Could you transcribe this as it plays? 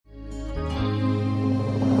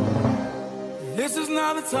This is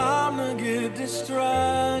not the time to get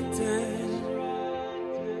distracted.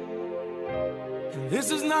 And this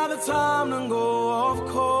is not the time to go off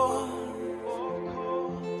course.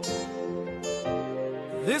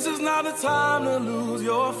 This is not the time to lose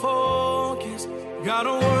your focus. Got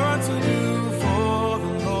a work to do for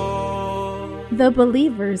the Lord. The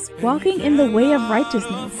Believers Walking in the Way of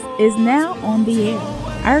Righteousness is now on the air.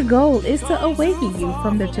 Our goal is to awaken you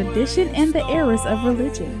from the tradition and the errors of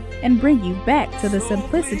religion and bring you back to the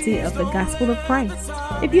simplicity of the gospel of Christ.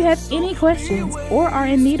 If you have any questions or are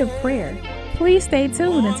in need of prayer, please stay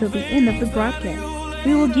tuned until the end of the broadcast.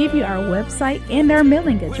 We will give you our website and our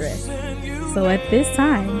mailing address. So at this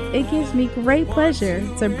time, it gives me great pleasure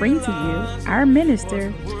to bring to you our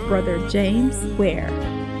minister, Brother James Ware.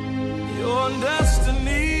 Your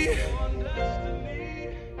destiny.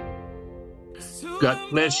 God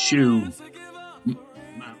bless you,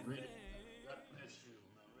 my radio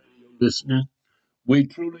listener. We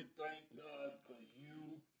truly thank God for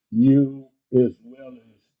you as well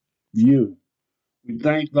as you. We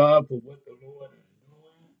thank God for what the Lord is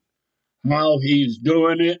doing, how He's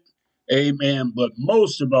doing it. Amen. But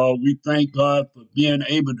most of all, we thank God for being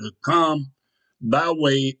able to come by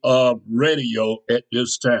way of radio at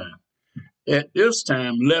this time. At this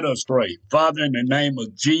time, let us pray. Father, in the name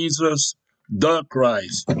of Jesus, the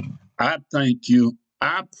Christ, I thank you.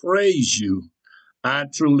 I praise you. I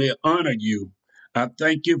truly honor you. I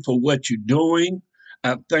thank you for what you're doing.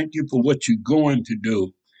 I thank you for what you're going to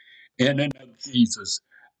do. In the name of Jesus,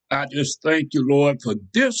 I just thank you, Lord, for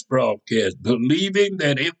this broadcast, believing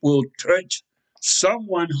that it will touch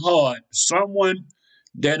someone's heart, someone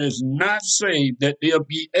that is not saved, that they'll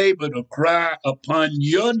be able to cry upon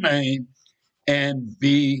your name and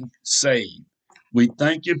be saved. We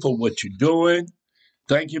thank you for what you're doing.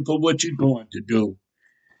 Thank you for what you're going to do.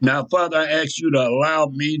 Now, Father, I ask you to allow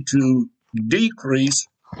me to decrease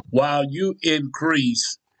while you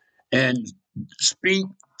increase and speak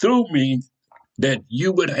through me that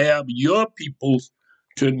you would have your people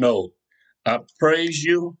to know. I praise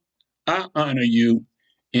you. I honor you.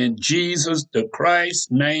 In Jesus the Christ's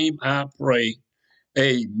name I pray.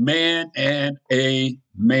 Amen and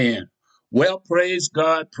amen. Well, praise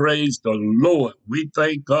God, praise the Lord. We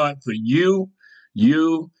thank God for you,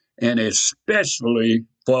 and especially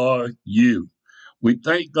for you. We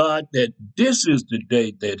thank God that this is the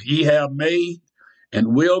day that He have made,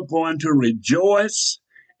 and we're going to rejoice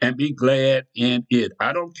and be glad in it.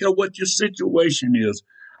 I don't care what your situation is.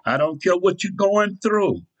 I don't care what you're going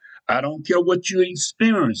through. I don't care what you're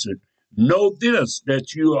experiencing. Know this,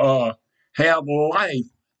 that you have life,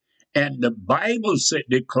 and the Bible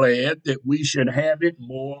declared that we should have it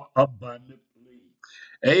more abundantly.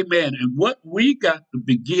 Amen. And what we got to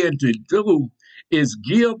begin to do is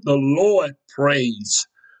give the Lord praise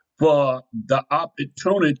for the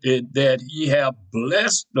opportunity that He have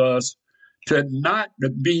blessed us to not to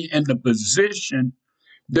be in the position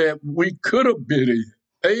that we could have been in.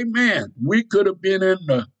 Amen. We could have been in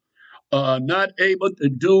the not able to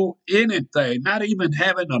do anything, not even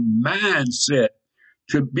having a mindset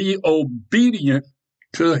to be obedient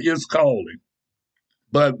to His calling.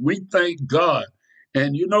 But we thank God.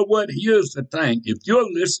 And you know what? Here's the thing. If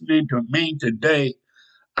you're listening to me today,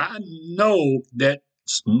 I know that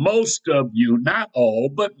most of you, not all,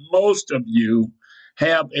 but most of you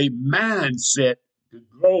have a mindset to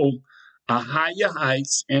go a higher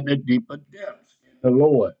heights and a deeper depths in the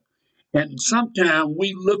Lord. And sometimes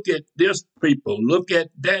we look at this people, look at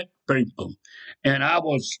that people. And I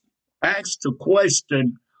was asked a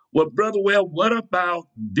question, well, Brother Well, what about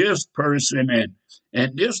this person?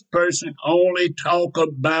 And this person only talk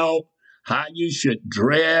about how you should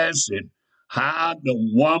dress and how the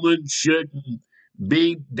woman shouldn't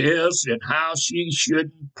be this and how she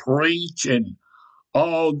shouldn't preach and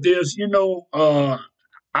all this.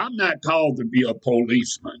 I'm not called to be a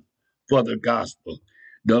policeman for the gospel.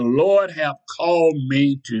 The Lord have called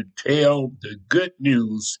me to tell the good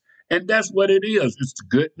news, and that's what it is. It's the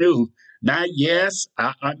good news. Now, yes,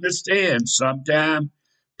 I understand sometimes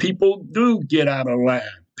people do get out of line.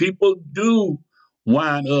 People do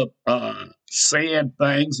wind up saying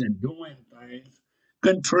things and doing things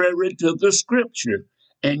contrary to the scripture.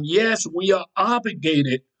 And yes, we are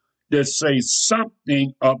obligated to say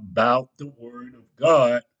something about the word of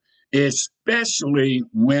God, especially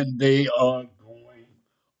when they are going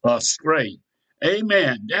astray.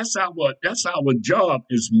 Amen. That's our job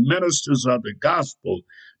as ministers of the gospel,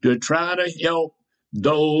 to try to help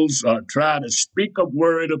those, try to speak a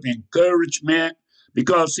word of encouragement.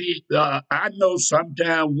 Because I know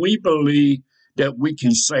sometimes we believe that we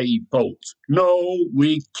can save folks. No,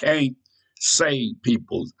 we can't save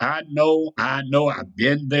people. I know, I've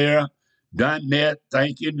been there, done that,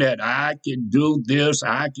 thinking that I can do this,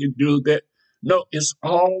 I can do that. No, it's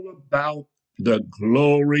all about the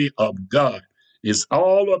glory of God. It's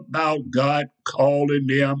all about God calling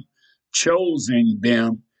them, choosing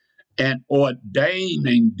them, and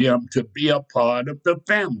ordaining them to be a part of the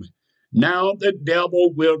family. Now the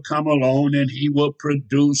devil will come along and he will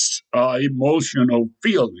produce emotional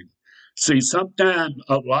feeling. See, sometimes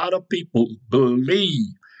a lot of people believe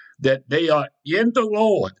that they are in the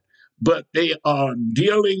Lord, but they are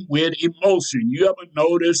dealing with emotion. You ever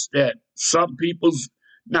notice that some people's,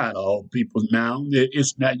 not all people now,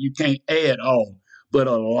 it's not, you can't add all, but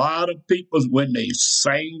a lot of people's when they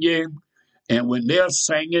singing, and when they're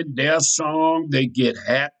singing their song, they get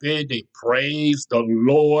happy, they praise the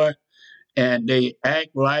Lord, and they act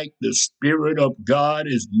like the Spirit of God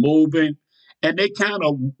is moving. And they kind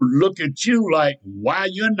of look at you like, why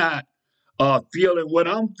you're not feeling what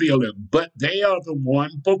I'm feeling? But they are the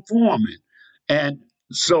one performing. And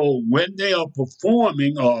so when they are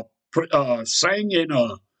performing or singing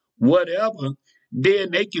or whatever,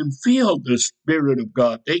 then they can feel the Spirit of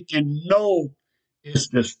God. They can know it's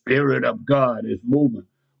the Spirit of God is moving.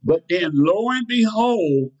 But then lo and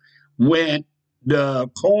behold, when the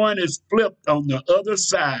coin is flipped on the other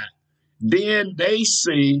side, then they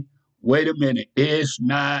see, wait a minute, it's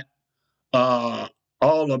not uh,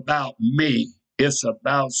 all about me, it's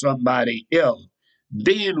about somebody else.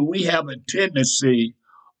 Then we have a tendency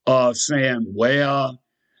of saying, well,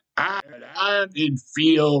 I didn't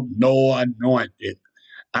feel no anointing.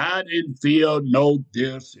 I didn't feel no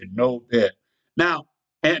this and no that. Now,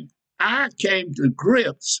 and I came to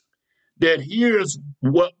grips that here's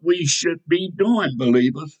what we should be doing,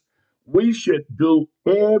 believers. We should do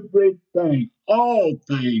everything, all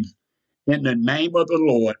things in the name of the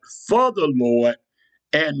Lord, for the Lord,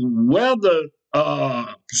 and whether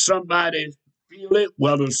somebody feel it,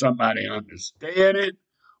 whether somebody understand it,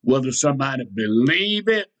 whether somebody believe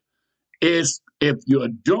it, is if you're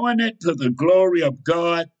doing it to the glory of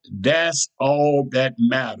God, that's all that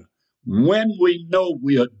matters. When we know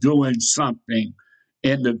we are doing something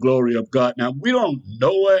in the glory of God. Now we don't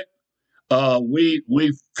know it.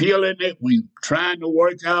 We feeling it. We trying to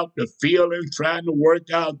work out the feeling, trying to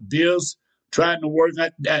work out this, trying to work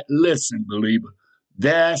out that. Listen, believer,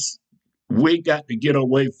 that's we got to get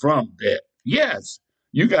away from that. Yes,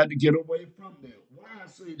 you got to get away from that. Why I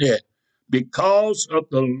say that? Because of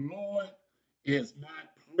the Lord is not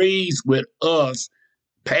pleased with us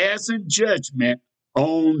passing judgment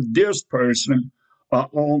on this person or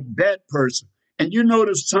on that person. And you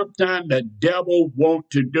notice sometimes the devil want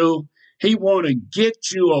to do, he want to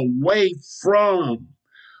get you away from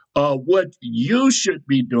what you should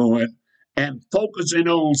be doing and focusing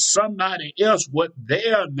on somebody else, what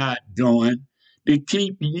they're not doing, to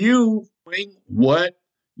keep you doing what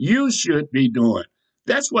you should be doing.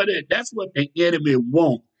 That's what the enemy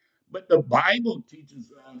wants. But the Bible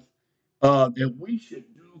teaches us that we should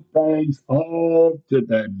do things all to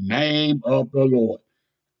the name of the Lord.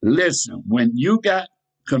 Listen, when you got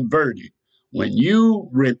converted, when you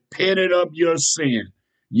repented of your sin,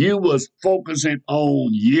 you was focusing on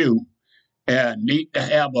you and need to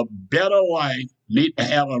have a better life, need to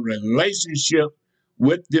have a relationship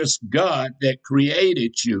with this God that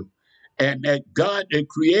created you. And that God that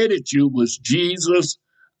created you was Jesus,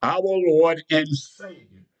 our Lord and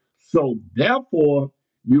Savior. So therefore,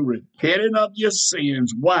 you repented of your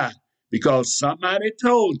sins. Why? Because somebody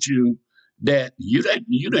told you that you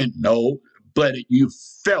didn't know, but you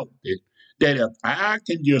felt it. That if I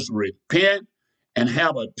can just repent and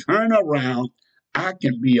have a turnaround, I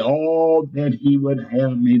can be all that he would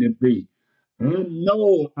have me to be. I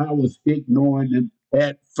know I was ignoring him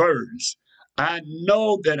at first. I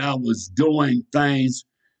know that I was doing things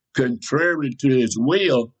contrary to his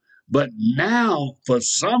will, but now, for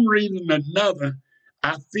some reason or another,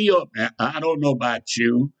 I feel, I don't know about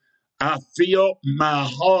you, I feel my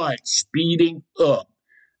heart speeding up.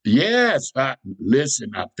 Yes,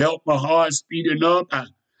 listen, I felt my heart speeding up.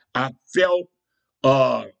 I felt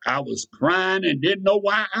I was crying and didn't know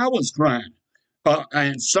why I was crying.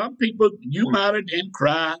 And some people, you might have didn't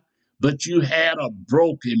cry, but you had a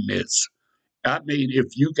brokenness. I mean, if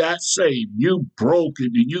you got saved, you broke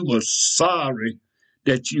it and you were sorry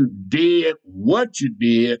that you did what you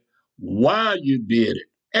did, why you did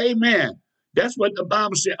it. Amen. That's what the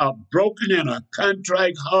Bible said. A broken and a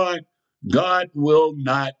contrite heart, God will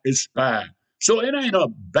not despise. So it ain't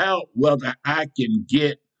about whether I can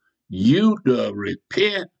get you to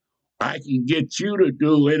repent. I can get you to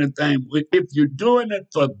do anything. If you're doing it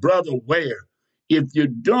for Brother Ware, if you're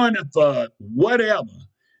doing it for whatever,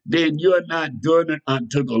 then you're not doing it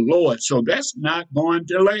unto the Lord. So that's not going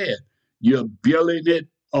to last. You're building it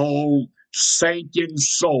on sinking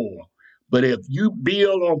soil. But if you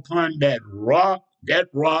build upon that rock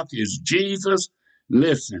is Jesus.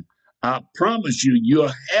 Listen, I promise you,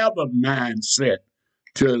 you'll have a mindset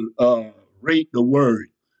to read the word.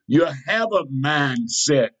 You'll have a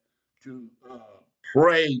mindset to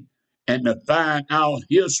pray and to find out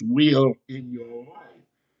his will in your life.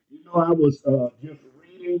 You know, I was just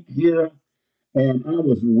reading here, and I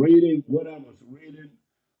was reading what I was reading.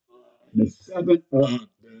 The seventh, the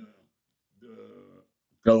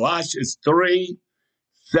Galatians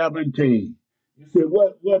 3:17. You said,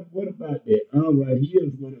 what about that? All right,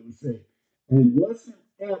 here's what it was saying. And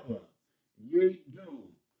whatsoever ye do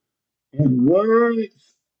in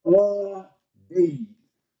words or deeds,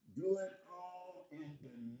 do it all in the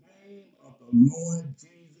name of the Lord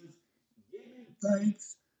Jesus, giving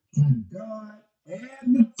thanks to God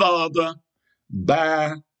and the Father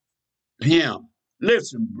by him.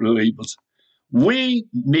 Listen, believers, we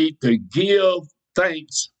need to give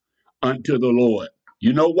thanks unto the Lord.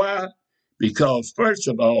 You know why? Because first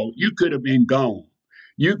of all, you could have been gone.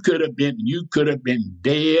 You could have been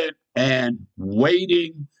dead and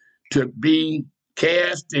waiting to be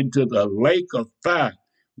cast into the lake of fire,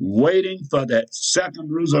 waiting for that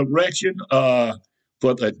second resurrection for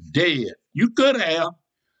the dead. You could have,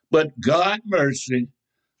 but God mercy,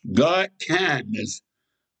 God kindness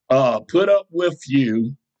put up with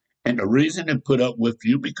you. And the reason he put up with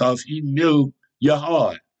you because he knew your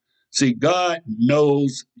heart. See, God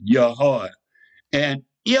knows your heart. And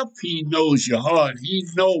if he knows your heart, he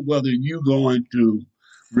knows whether you're going to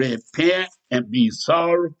repent and be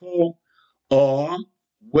sorrowful or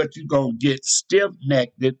what you're going to get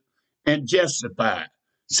stiff-necked and justified.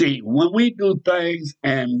 See, when we do things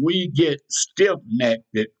and we get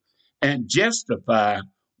stiff-necked and justify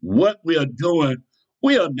what we are not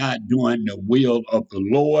doing the will of the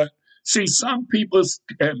Lord. See, some people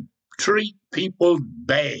treat people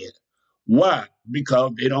bad. Why?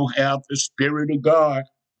 Because they don't have the Spirit of God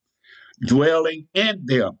dwelling in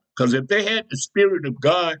them. Because if they had the Spirit of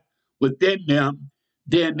God within them,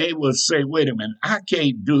 then they would say, wait a minute, I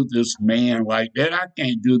can't do this man like that. I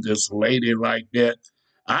can't do this lady like that.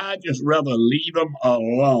 I just rather leave them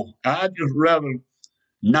alone. I just rather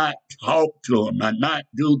not talk to them and not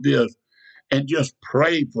do this and just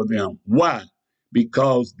pray for them. Why?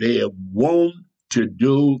 Because they want to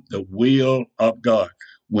do the will of God.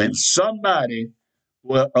 When somebody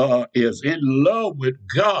is in love with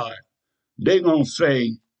God, they're going to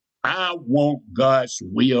say, I want God's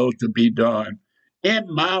will to be done in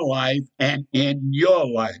my life and in your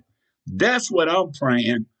life. That's what I'm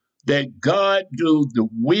praying, that God do the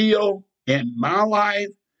will in my life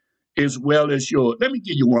as well as yours. Let me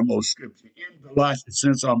give you one more scripture in Galatians,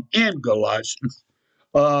 since I'm in Galatians.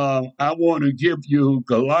 I want to give you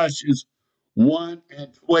Galatians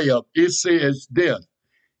 1:12. It says this,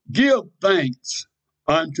 give thanks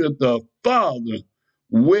unto the Father,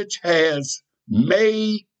 which has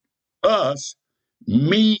made us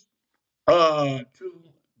meet to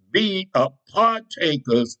be a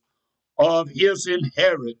partakers of his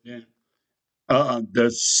inheritance,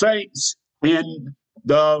 the saints in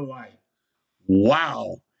the light.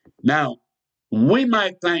 Wow. Now, we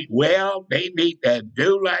might think, well, they need to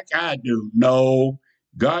do like I do. No,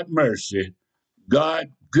 God mercy, God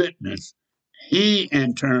goodness. He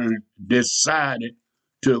in turn decided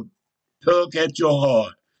to tug at your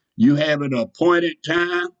heart. You have an appointed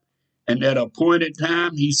time, and that appointed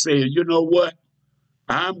time, he said, you know what?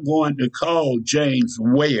 I'm going to call James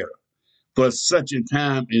Ware for such a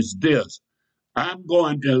time as this. I'm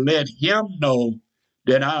going to let him know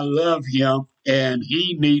that I love him and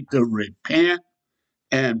he needs to repent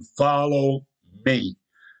and follow me.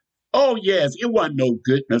 Oh, yes, it wasn't no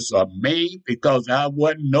goodness of me because I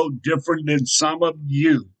wasn't no different than some of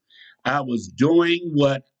you. I was doing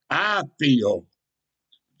what I feel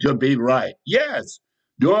to be right. Yes,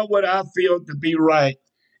 doing what I feel to be right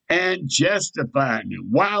and justifying it.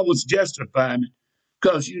 Why I was justifying it?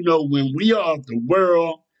 Because, you know, when we are of the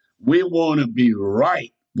world, we want to be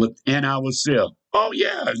right within ourselves. Oh,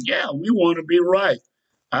 yeah, we want to be right.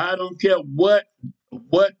 I don't care what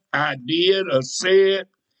I did or said,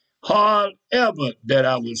 however that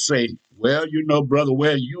I would say, well, you know, brother,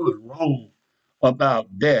 well, you was wrong about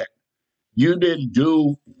that. You didn't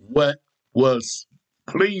do what was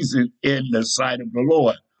pleasing in the sight of the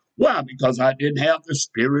Lord. Why? Because I didn't have the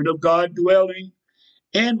Spirit of God dwelling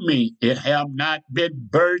in me. It have not been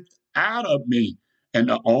birthed out of me. And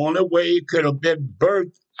the only way it could have been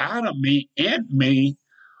birthed out of me, in me,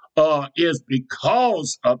 is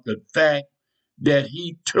because of the fact that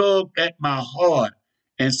he tugged at my heart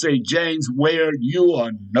and say, James Ware, you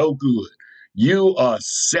are no good. You are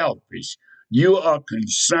selfish. You are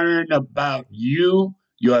concerned about you,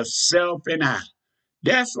 yourself, and I.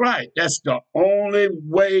 That's right. That's the only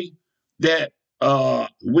way that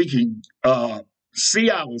we can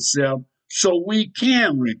see ourselves so we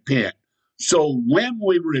can repent. So when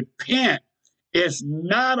we repent, it's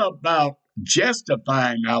not about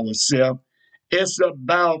justifying ourselves. It's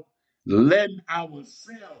about letting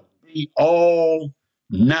ourselves be all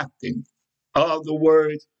nothing. In other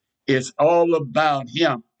words, it's all about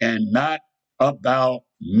him and not about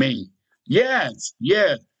me. Yes,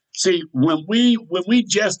 yes. See, when we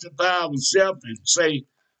justify ourselves and say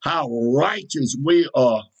how righteous we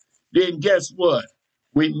are, then guess what?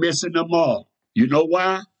 We missing the mark. You know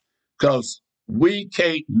why? Because we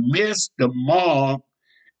can't miss the mark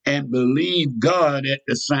and believe God at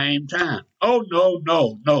the same time. Oh, no,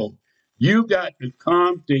 no, no. You got to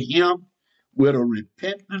come to him with a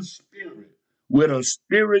repentant spirit, with a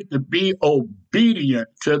spirit to be obedient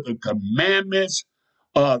to the commandments.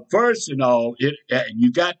 First of all,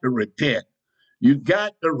 you got to repent. You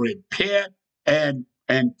got to repent and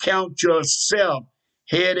count yourself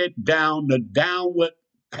headed down the downward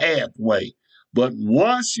pathway. But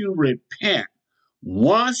once you repent,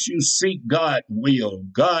 once you seek God's will,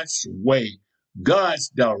 God's way, God's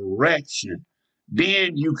direction,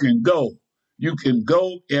 then you can go. You can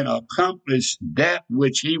go and accomplish that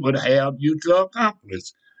which he would have you to accomplish.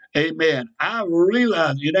 Amen. I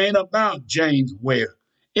realize it ain't about James Ware.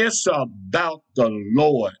 It's about the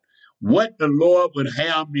Lord. What the Lord would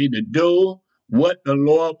have me to do, what the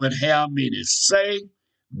Lord would have me to say,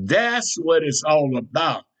 that's what it's all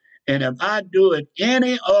about. And if I do it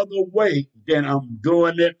any other way, then I'm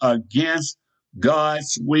doing it against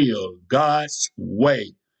God's will, God's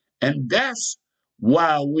way. And that's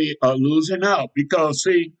why we are losing out. Because,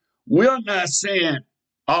 see, we're not saying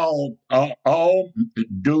all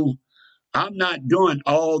do. I'm not doing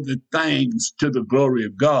all the things to the glory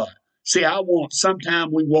of God. See,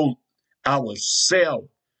 sometimes we want ourselves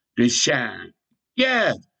to shine.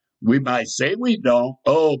 Yeah, we might say we don't.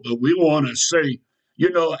 Oh, but we want to say,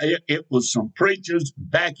 it was some preachers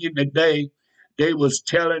back in the day. They was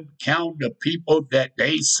count the people that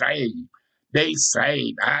they saved. They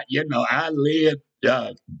saved. I led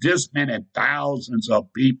this many thousands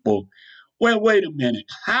of people. Well, wait a minute.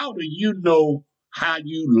 How do you know how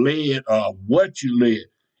you led or what you led?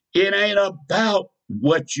 It ain't about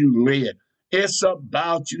what you led. It's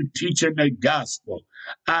about you teaching the gospel.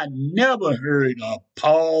 I never heard of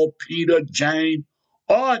Paul, Peter, James,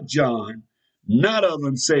 or John. None of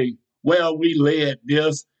them say, well, we led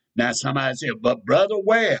this. Now somebody said, but Brother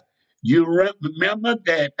Ware, you remember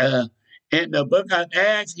that in the book of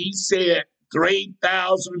Acts, he said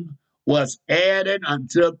 3,000 was added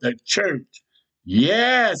unto the church.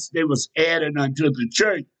 Yes, they was added unto the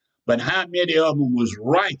church, but how many of them was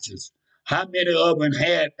righteous? How many of them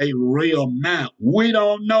had a real mind? We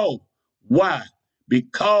don't know. Why?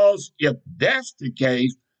 Because if that's the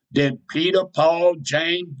case, then Peter, Paul,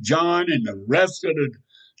 James, John, and the rest of the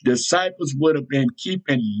disciples would have been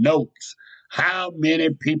keeping notes how many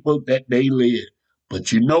people that they led.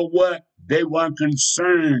 But you know what? They weren't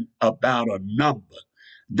concerned about a number.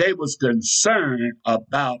 They was concerned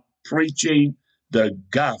about preaching the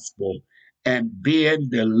gospel and being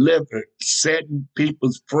delivered, setting people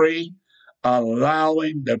free,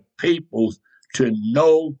 allowing the people to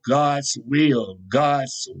know God's will,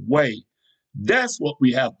 God's way. That's what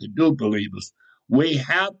we have to do, believers. We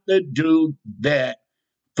have to do that.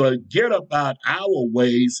 Forget about our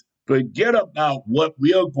ways. Forget about what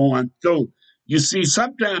we are going through. You see,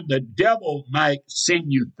 sometimes the devil might send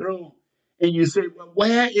you through, and you say, well,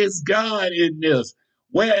 where is God in this?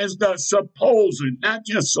 Where is the supposing, not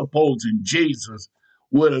just supposing Jesus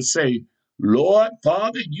would have said, Lord,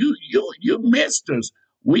 Father, you missed us.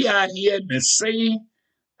 We out here in the sea,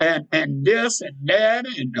 and this and that,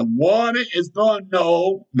 and the water is going.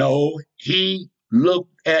 No. He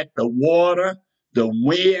looked at the water, the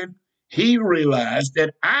wind. He realized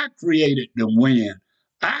that I created the wind.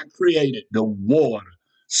 I created the water.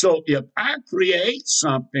 So if I create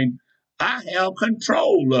something, I have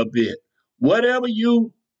control of it. Whatever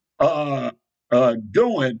you are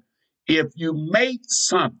doing, if you make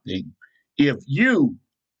something, if you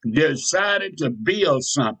decided to build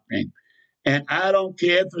something, and I don't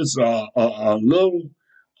care if it's a little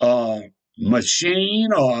machine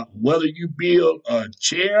or whether you build a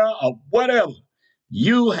chair or whatever,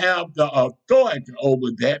 you have the authority over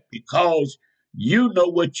that because you know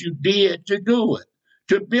what you did to do it,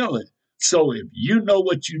 to build it. So if you know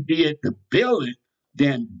what you did to build it,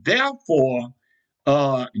 then therefore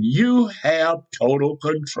you have total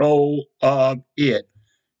control of it.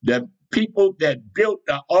 The people that built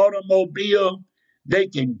the automobile, they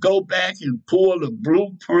can go back and pull the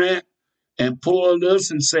blueprint and pull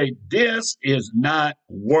this and say, this is not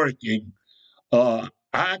working. I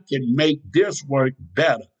can make this work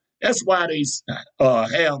better. That's why they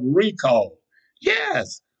have recall.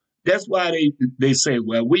 Yes, that's why they say,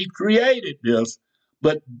 well, we created this,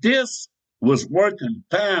 but this was working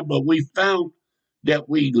fine, but we found that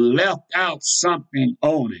we left out something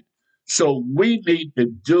on it. So we need to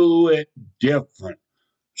do it different.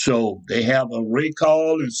 So they have a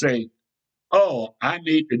recall and say, oh, I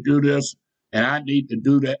need to do this and I need to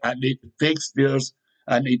do that. I need to fix this.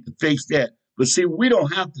 I need to fix that. But see, we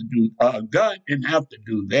don't have to do, God didn't have to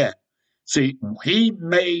do that. See, he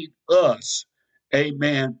made us,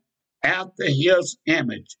 amen, after his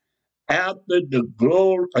image, after the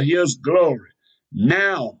glory of his glory.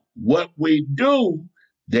 Now, what we do,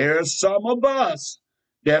 there's some of us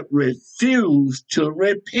that refuse to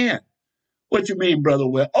repent. What you mean, brother?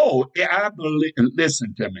 Well, I believe,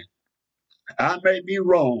 listen to me. I may be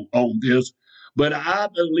wrong on this, but I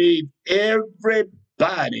believe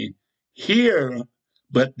everybody here,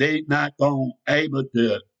 but they not going able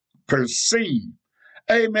to perceive.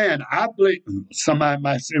 Amen. I believe somebody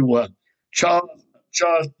might say, well, Charles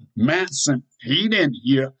Manson, he didn't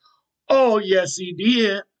hear. Oh, yes, he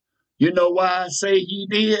did. You know why I say he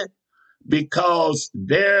did? Because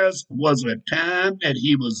there was a time that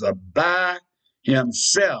he was by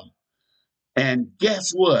himself. And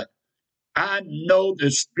guess what? I know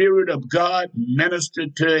the Spirit of God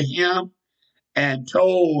ministered to him and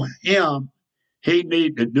told him he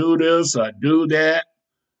need to do this or do that.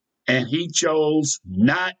 And he chose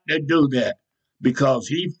not to do that because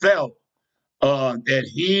he felt that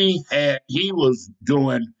he was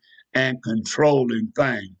doing and controlling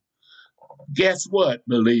things. Guess what,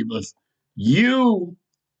 believers? You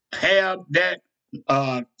have that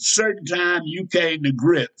certain time you came to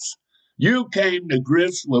grips. You came to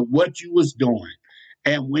grips with what you was doing.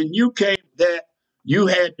 And when you came to that, you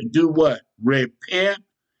had to do what? Repent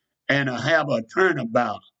and have a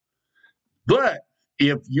turnabout. But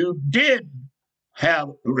if you didn't have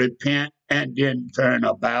repent and didn't turn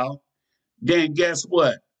about, then guess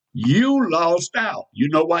what? You lost out. You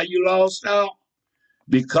know why you lost out?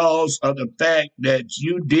 Because of the fact that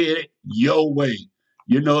you did it your way.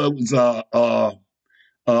 You know, it was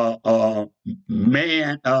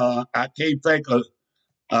man, I can't think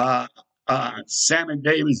of Sammy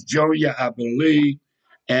Davis Jr., I believe,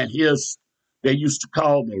 and they used to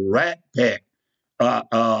call the Rat Pack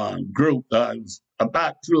group. It was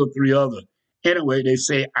about 2 or 3 others. Anyway, they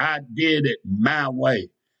say, I did it my way.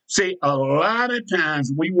 See, a lot of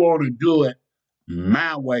times we want to do it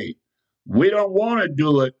my way. We don't want to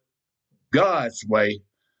do it God's way.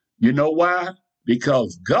 You know why?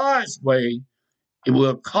 Because God's way, it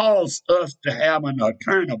will cause us to have a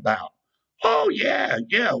turnabout. Oh, yeah.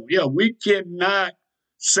 We cannot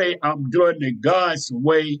say I'm doing it God's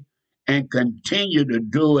way and continue to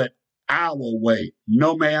do it our way.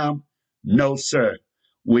 No, ma'am. No, sir.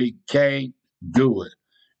 We can't do it.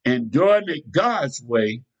 And doing it God's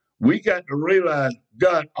way, we got to realize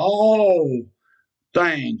God, all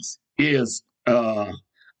things is,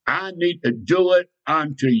 I need to do it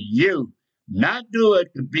unto you. Not do it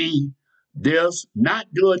to be this, not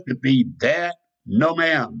do it to be that. No,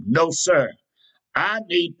 ma'am. No, sir. I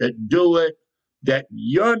need to do it that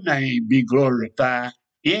your name be glorified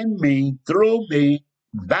in me, through me,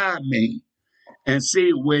 by me. And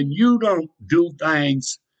see, when you don't do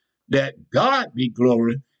things that God be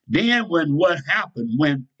glorified, then when what happened,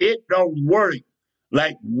 when it don't work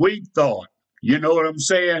like we thought, you know what I'm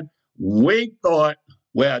saying? We thought,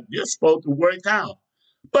 well, this is supposed to work out,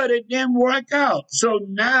 but it didn't work out. So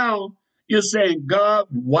now you're saying, God,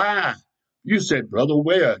 why? You said, Brother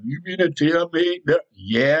Ware, you mean to tell me that?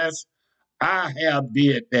 Yes, I have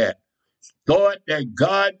did that. Thought that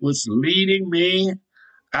God was leading me.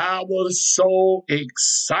 I was so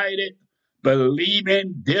excited,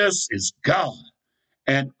 believing this is God.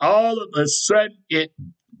 And all of a sudden, it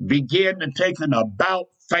began to take an about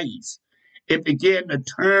face. It began to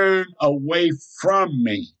turn away from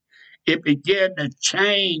me. It began to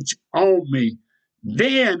change on me.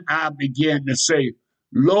 Then I began to say,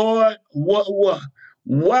 Lord,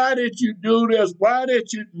 why did you do this? Why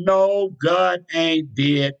did you? No, God ain't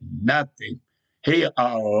did nothing. He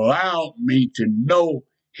allowed me to know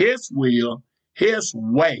his will, his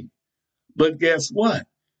way. But guess what?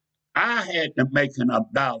 I had to make an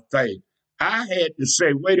about faith. I had to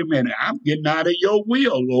say, wait a minute, I'm getting out of your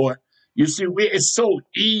will, Lord. You see, it's so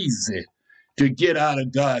easy to get out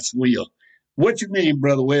of God's will. What you mean,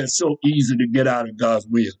 Brother Ware? It's so easy to get out of God's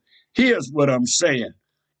will. Here's what I'm saying.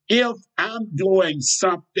 If I'm doing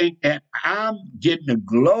something and I'm getting the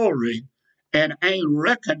glory and ain't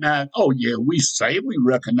recognized, oh yeah, we say we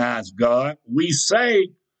recognize God. We say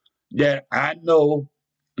that I know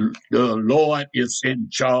the Lord is in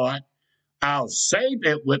charge. I'll say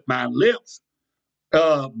that with my lips,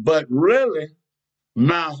 but really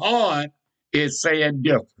my heart is saying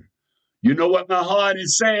different. You know what my heart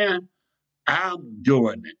is saying? I'm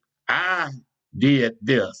doing it. I did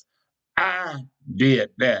this. I did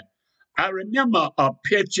that. I remember a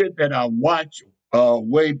picture that I watched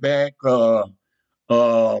way back. It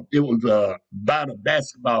was about a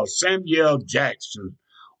basketball. Samuel Jackson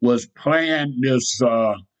was playing this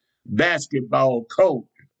basketball coach,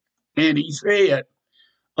 and he said,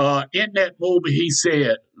 in that movie, he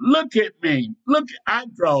said, "Look at me. Look, I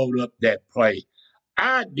drawed up that play.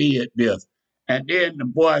 I did this." And then the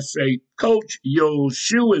boy say, "Coach, your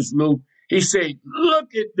shoe is loose." He said,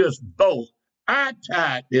 "Look at this bow. I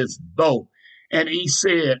tied this bow." And he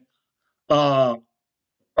said, uh,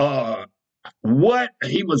 uh, what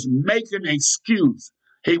he was making an excuse.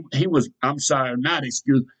 He was, I'm sorry, not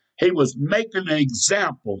excuse. He was making an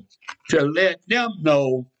example to let them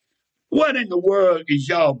know what in the world is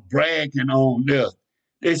y'all bragging on this.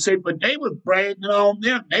 They say, but they was bragging on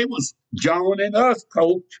them. They was joining us,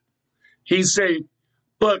 coach. He said,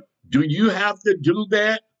 but do you have to do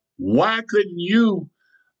that? Why couldn't you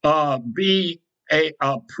be a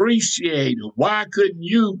appreciator? Why couldn't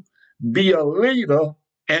you be a leader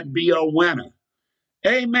and be a winner?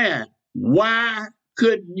 Amen. Why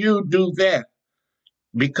couldn't you do that?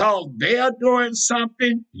 Because they're doing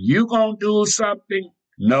something, you gonna do something?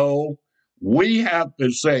 No, we have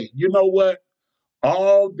to say, you know what?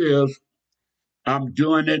 All this, I'm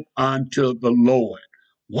doing it unto the Lord.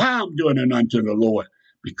 Why I'm doing it unto the Lord?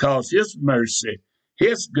 Because his mercy,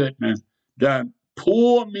 his goodness done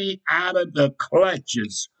pull me out of the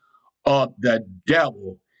clutches of the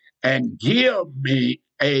devil and give me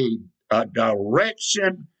a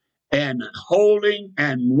direction and holding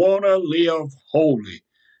and want to live holy.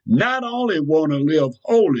 Not only want to live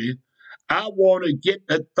holy, I want to get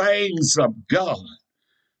the things of God.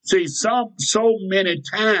 See, so many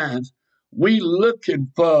times we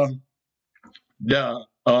looking for the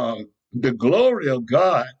glory of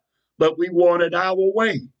God, but we want it our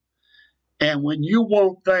way. And when you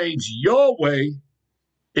want things your way,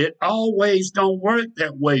 it always don't work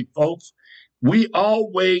that way, folks. We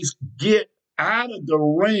always get out of the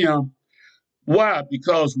realm. Why?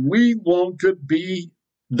 Because we want to be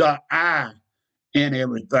the I in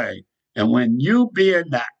everything. And when you being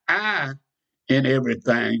the I in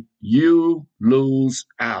everything, you lose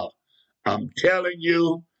out. I'm telling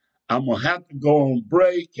you, I'm going to have to go on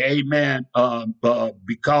break, amen,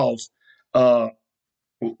 because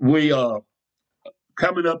we are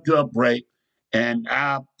coming up to a break, and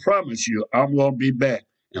I promise you, I'm going to be back.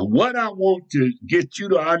 And what I want to get you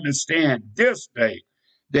to understand this day,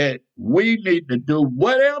 that we need to do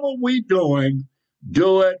whatever we're doing,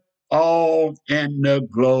 do it all in the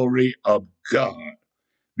glory of God.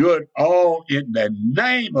 Do it all in the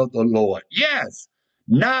name of the Lord. Yes,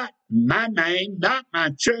 not my name, not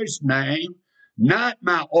my church name, not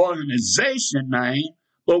my organization name,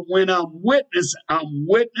 but when I'm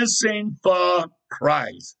witnessing for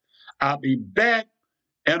Christ. I'll be back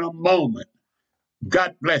in a moment.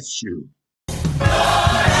 God bless you.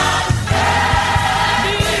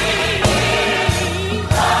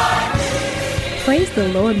 Praise the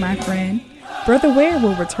Lord, my friend. Brother Ware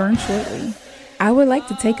will return shortly. I would like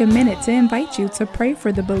to take a minute to invite you to pray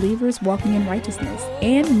for the believers walking in righteousness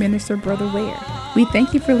and minister Brother Ware. We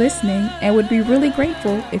thank you for listening and would be really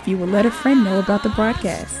grateful if you would let a friend know about the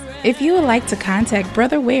broadcast. If you would like to contact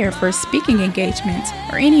Brother Ware for speaking engagements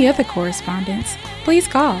or any other correspondence, please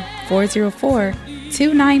call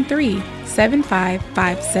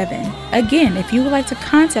 404-293-7557. Again, if you would like to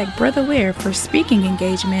contact Brother Ware for speaking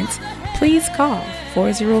engagements, please call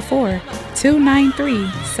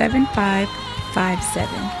 404-293-7557.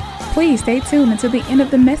 Please stay tuned until the end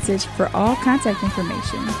of the message for all contact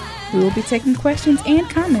information. We will be taking questions and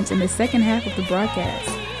comments in the second half of the broadcast.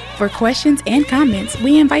 For questions and comments,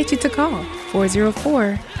 we invite you to call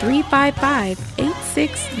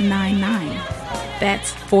 404-355-8699.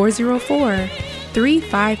 That's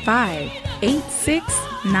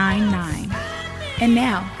 404-355-8699. And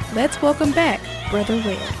now, let's welcome back Brother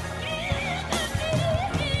Ware.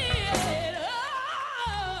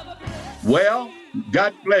 Well,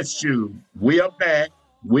 God bless you. We are back.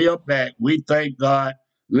 We are back. We thank God.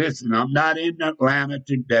 Listen, I'm not in Atlanta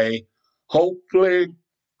today. Hopefully,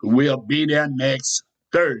 we'll be there next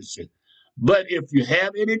Thursday. But if you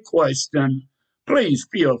have any question, please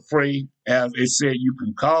feel free. As I said, you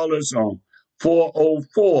can call us on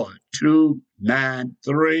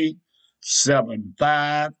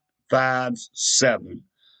 404-293-7557.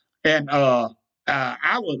 And I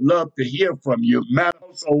would love to hear from you. I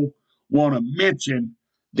also want to mention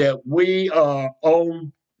that we are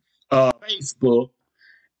on Facebook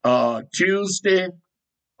Tuesday.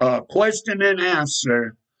 Question and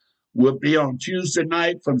answer will be on Tuesday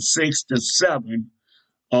night from 6 to 7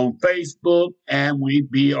 on Facebook, and we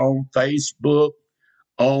be on Facebook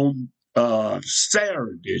on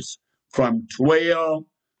Saturdays from 12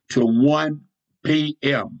 to 1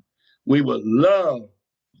 p.m. We would love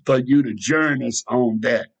for you to join us on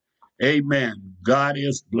that. Amen. God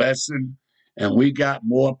is blessing, and we got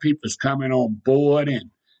more people coming on board,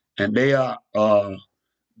 and they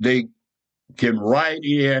can write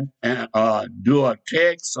in and do a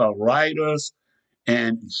text or write us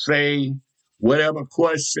and say whatever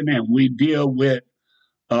question, and we deal with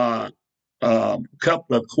a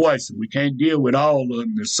couple of questions. We can't deal with all of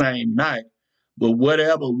them the same night, but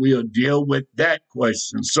whatever, we'll deal with that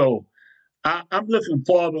question. So I'm looking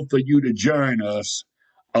forward for you to join us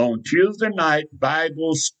on Tuesday night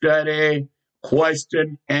Bible study,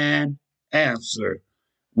 question and answer.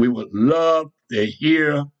 We would love to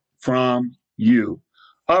hear from you.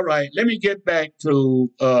 All right, let me get back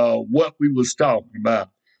to what we was talking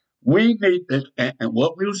about. We need to, and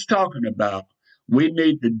what we was talking about, we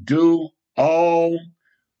need to do all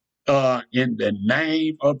in the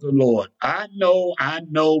name of the Lord. I know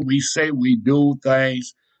we say we do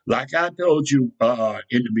things like I told you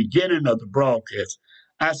in the beginning of the broadcast.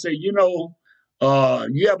 I said, you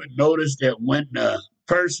ever notice that when the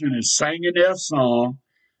person is singing their song,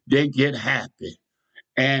 they get happy.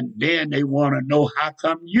 And then they want to know how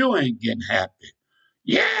come you ain't getting happy.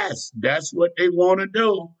 Yes, that's what they want to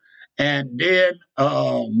do. And then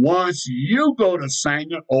once you go to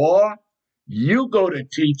singing or you go to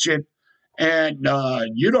teaching, and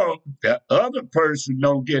the other person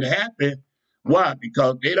don't get happy. Why?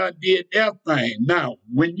 Because they done did their thing. Now,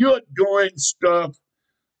 when you're doing stuff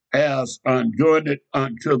as doing it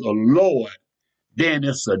unto the Lord, then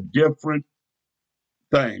it's a different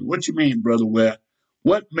thing. What you mean, Brother Ware?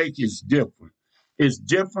 What makes it different? It's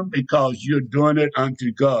different because you're doing it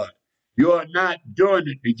unto God. You are not doing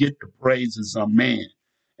it to get the praises of man.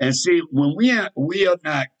 And see, when we are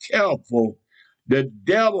not careful, the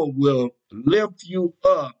devil will lift you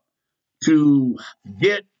up to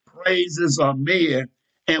get praises of men,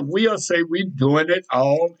 and we'll say we're doing it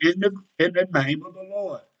all in the name of the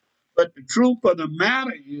Lord. But the truth of the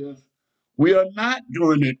matter is, we are not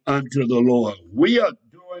doing it unto the Lord. We are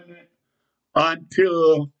doing it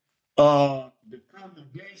unto the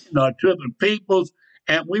congregation or to the peoples,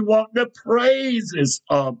 and we want the praises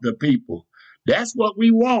of the people. That's what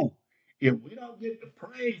we want. If we don't get the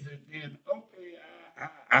praises, then okay,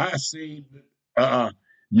 I seem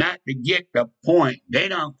not to get the point. They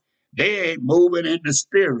ain't moving in the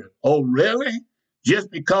spirit. Oh, really? Just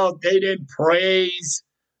because they didn't praise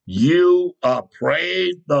you or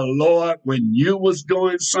praise the Lord when you was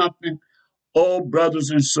doing something? Oh, brothers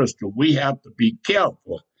and sisters, we have to be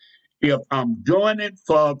careful. If I'm doing it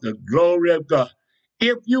for the glory of God,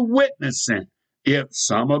 if you're witnessing, if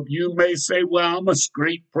some of you may say, well, I'm a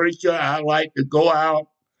street preacher, I like to go out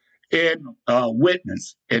and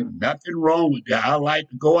witness, and nothing wrong with that. I like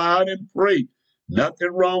to go out and preach,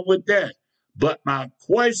 nothing wrong with that. But my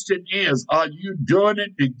question is, are you doing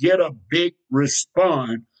it to get a big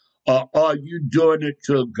response, or are you doing it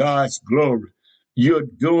to God's glory? You're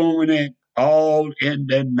doing it all in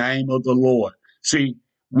the name of the Lord. See,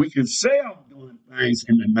 we can say I'm doing things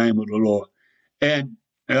in the name of the Lord. And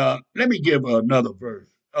let me give another verse.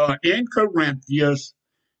 In Corinthians,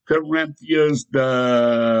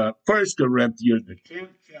 the 1 Corinthians, the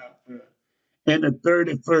 10th chapter, and the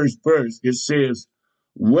 31st verse, it says,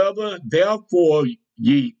 whether therefore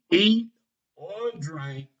ye eat or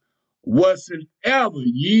drink, whatsoever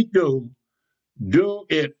ye do, do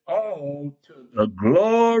it all to the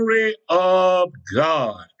glory of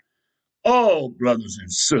God. Oh, brothers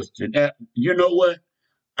and sisters, you know what?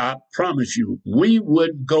 I promise you, we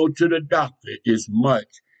wouldn't go to the doctor as much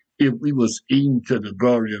if we was eating to the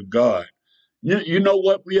glory of God. You know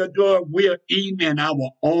what we are doing? We are eating in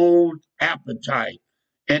our own appetite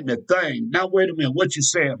and the thing. Now, wait a minute. What you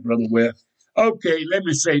saying, Brother West? Okay, let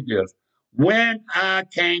me say this. When I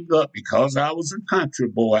came up, because I was a country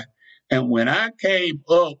boy, and when I came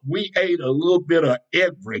up, we ate a little bit of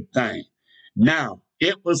everything. Now,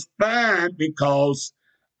 it was fine because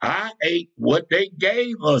I ate what they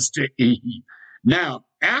gave us to eat. Now,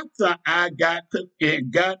 after I got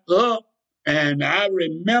up And I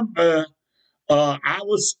remember I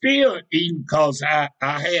was still eating because I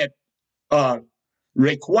had uh,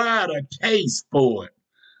 required a taste for it.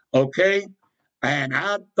 Okay. And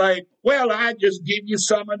I think, well, I just give you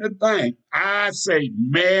some of the thing. I say,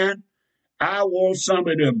 man, I want some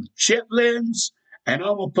of them chitlins and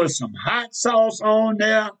I'm going to put some hot sauce on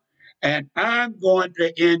there and I'm going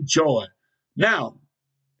to enjoy it. Now,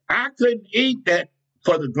 I couldn't eat that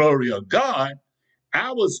for the glory of God.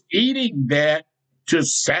 I was eating that to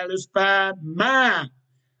satisfy my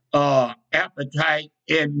appetite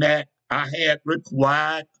in that I had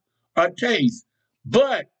required a taste.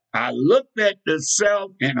 But I looked at the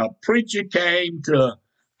self, and a preacher came to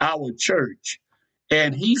our church,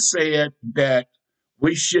 and he said that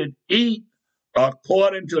we should eat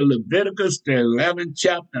according to Leviticus, the 11th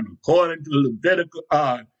chapter, and according to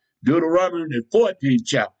Deuteronomy, the 14th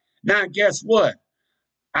chapter. Now, guess what?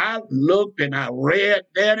 I looked and I read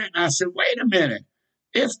that, and I said, wait a minute.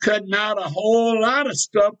 It's cutting out a whole lot of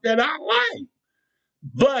stuff that I like.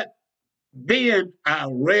 But then I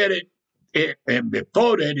read it, and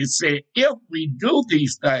before that, it said, if we do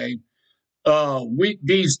these things,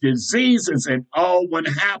 these diseases and all would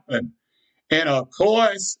happen. And of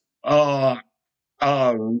course, uh,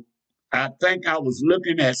 I think I was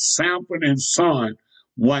looking at Sanford and Son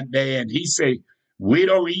one day, and he said, we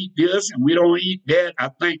don't eat this and we don't eat that. I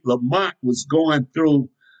think Lamont was going through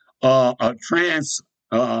a transition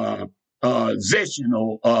or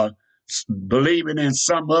believing in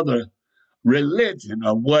some other religion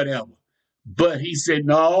or whatever. But he said,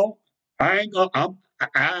 no, I ain't gonna,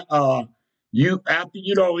 you, after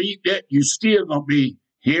you don't eat that, you still gonna be,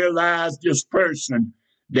 here lies this person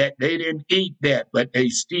that they didn't eat that, but they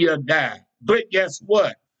still died. But guess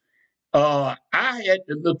what? I had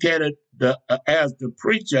to look at it as the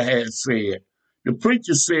preacher had said. The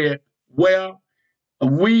preacher said, well,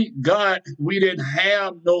 we didn't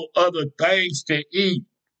have no other things to eat.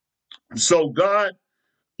 So God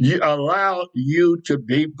allowed you to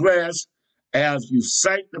be blessed as you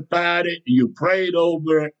sanctified it, you prayed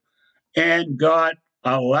over it, and God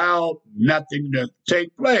allowed nothing to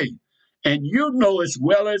take place. And you know as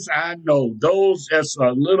well as I know, those that's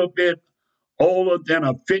a little bit older than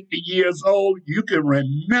 50 years old, you can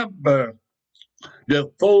remember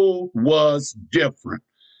the food was different.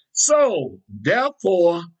 So,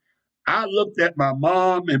 therefore, I looked at my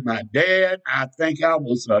mom and my dad. I think I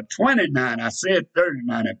was 29. I said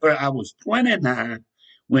 39, but I was 29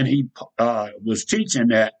 when he was teaching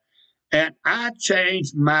that. And I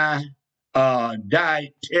changed my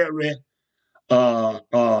dietary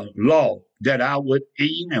law that I would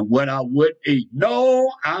eat and what I would eat. No,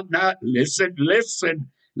 I'm not. Listen to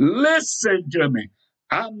me.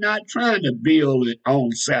 I'm not trying to build it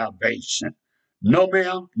on salvation. No,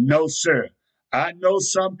 ma'am. No, sir. I know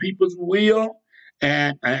some people's will,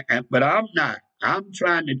 but I'm not. I'm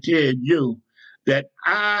trying to tell you that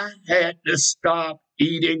I had to stop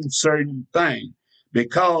eating certain things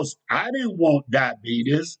because I didn't want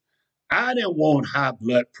diabetes. I didn't want high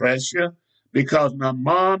blood pressure because my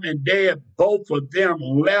mom and dad, both of them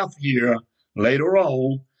left here later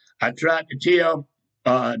on. I tried to tell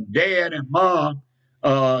dad and mom,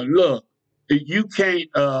 look, you can't,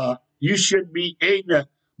 you shouldn't be eating.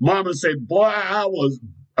 Mama said, boy, I was,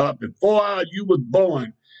 before you was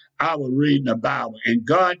born, I was reading the Bible. And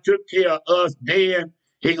God took care of us then.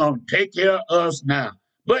 He gonna take care of us now.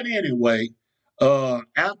 But anyway,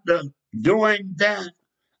 after doing that,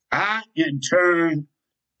 I in turn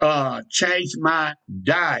changed my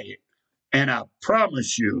diet. And I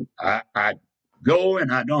promise you, I go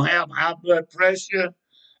and I don't have high blood pressure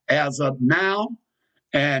as of now.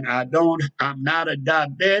 And I'm not a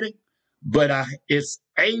diabetic, but it's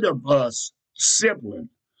 8 of us siblings.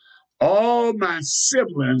 All my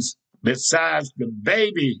siblings, besides the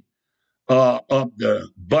baby of the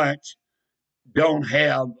bunch, don't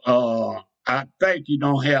have, I think you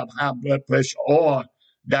don't have high blood pressure or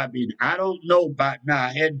diabetes. I don't know about now.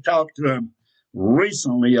 I hadn't talked to him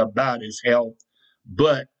recently about his health,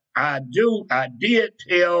 but I did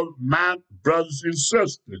tell my brothers and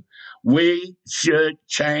sisters, we should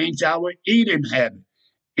change our eating habit.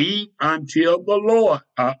 Eat until the Lord,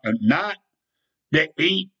 not to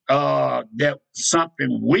eat that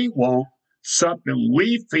something we want, something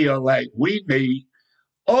we feel like we need.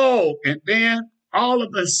 Oh, and then all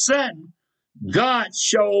of a sudden, God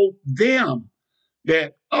showed them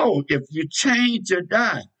that, oh, if you change your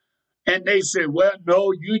diet, and they said, well,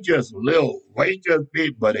 no, you just little, weight just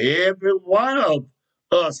big, but every one of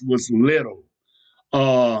us was little.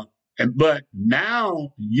 But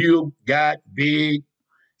now you got big,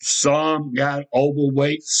 some got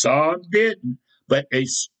overweight, some didn't. but they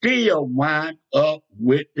still wind up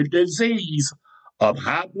with the disease of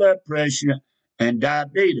high blood pressure and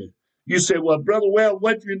diabetes. You say, well, Brother Well,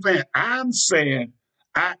 what do you think? I'm saying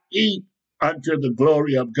I eat unto the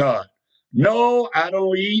glory of God. No, I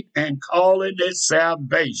don't eat and call it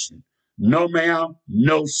salvation. No, ma'am.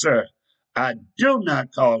 No, sir. I do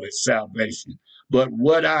not call it salvation. But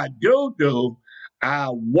what I do, I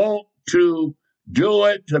want to do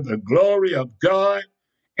it to the glory of God.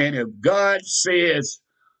 And if God says,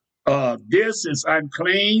 this is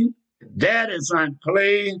unclean, that is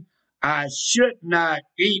unclean, I should not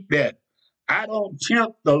eat that. I don't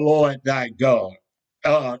tempt the Lord thy God,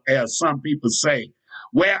 as some people say.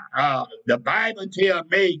 Well, the Bible tells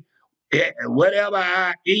me whatever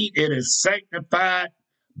I eat, it is sanctified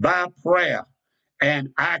by prayer. And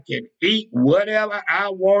I can eat whatever I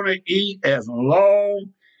want to eat as long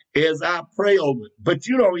as I pray over it. But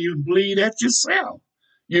you don't even believe that yourself.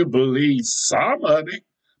 You believe some of it,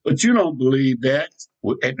 but you don't believe that.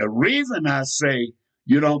 And the reason I say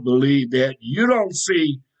you don't believe that, you don't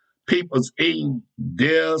see people's eating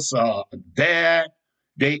this or that.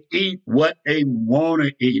 They eat what they want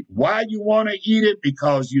to eat. Why you want to eat it?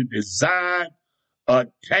 Because you desire a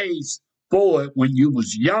taste for it when you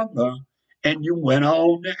was younger and you went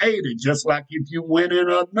on to eat it. Just like if you went in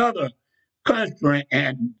another country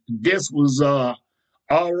and this was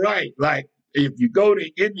all right. Like if you go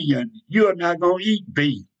to India, you're not gonna eat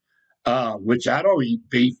beef, which I don't eat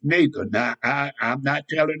beef neither. Now I'm not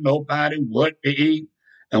telling nobody what to eat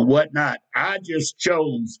and what not. I just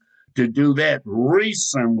chose to do that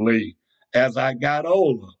recently as I got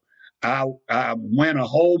older. I went a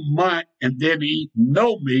whole month and didn't eat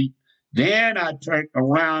no meat. Then I turned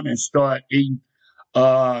around and started eating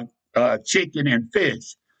chicken and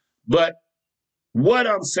fish. But what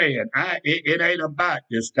I'm saying, it ain't about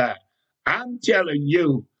this time. I'm telling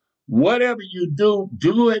you, whatever you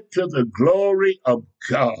do it to the glory of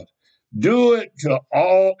God. Do it to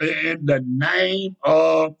all in the name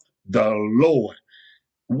of the Lord.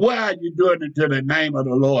 Why are you doing it to the name of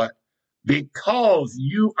the Lord? Because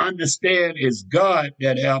you understand it's God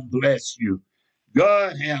that have blessed you.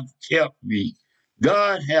 God have kept me.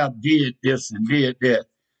 God have did this and did that.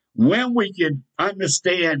 When we can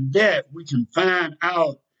understand that, we can find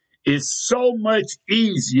out it's so much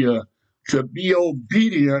easier to be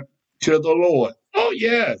obedient to the Lord. Oh,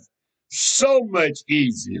 yes, so much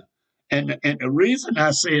easier. And the reason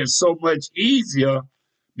I say it's so much easier,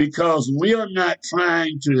 because we are not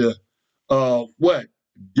trying to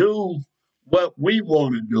do what we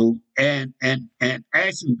want to do and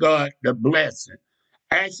asking God to bless it,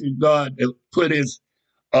 asking God to put his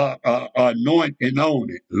anointing on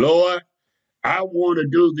it. Lord, I want to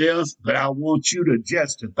do this, but I want you to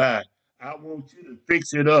justify it. I want you to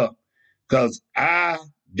fix it up because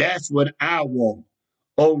that's what I want.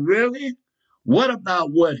 Oh, really? What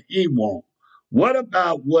about what he wants? What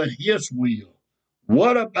about what his will?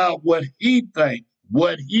 What about what he thinks,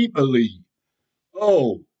 what he believes?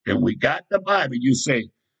 Oh, and we got the Bible. You say,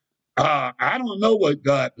 I don't know what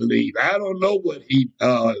God believes. I don't know what he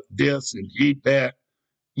this and he that.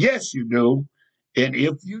 Yes, you do. And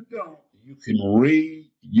if you don't, you can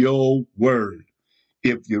read your word.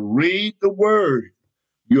 If you read the word,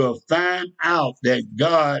 you'll find out that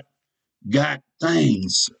God got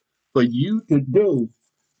things for you to do.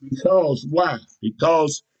 Because why?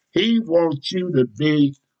 Because he wants you to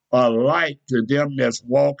be a light to them that's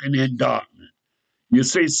walking in darkness. You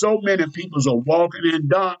see, so many people are walking in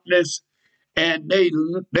darkness and they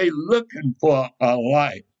looking for a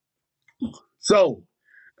light. So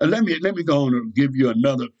let me go on and give you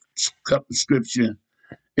another couple of scripture.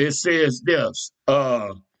 It says this,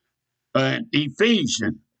 in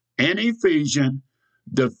Ephesians,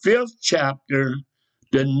 the 5th chapter,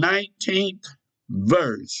 the 19th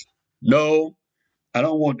verse. No, I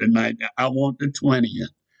don't want the 19th. I want the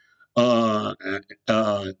 20th.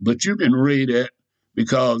 But you can read it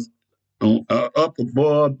because up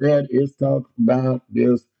above that is talking about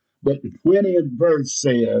this. But the 20th verse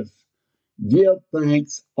says, give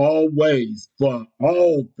thanks always for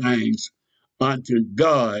all things unto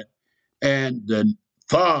God and the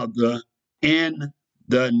Father in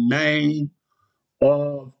the name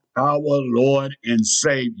of our Lord and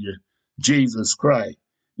Savior, Jesus Christ.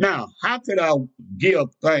 Now, how could I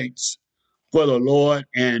give thanks for the Lord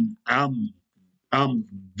and I'm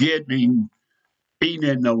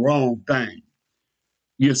eating the wrong thing?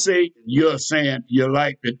 You see, you're saying you're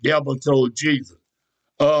like the devil told Jesus.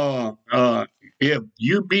 If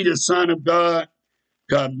you be the Son of God,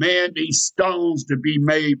 command these stones to be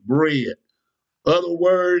made bread. Other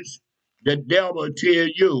words, the devil tell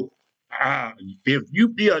you, if you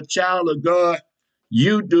be a child of God,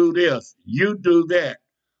 You do this, you do that.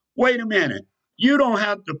 Wait a minute. You don't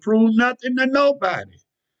have to prove nothing to nobody.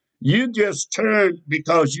 You just turn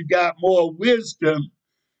because you got more wisdom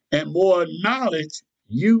and more knowledge.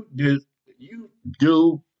 You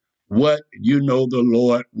do what you know the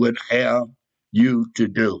Lord would have you to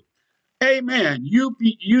do. Amen.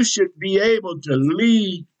 You should be able to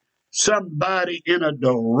lead somebody in a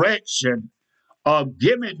direction of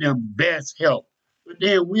giving them best help. But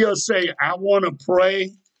then we'll say, I want to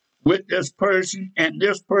pray with this person, and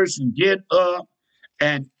this person get up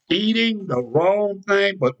and eating the wrong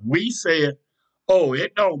thing, but we said, oh,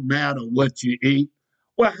 it don't matter what you eat.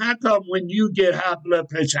 Well, how come when you get high blood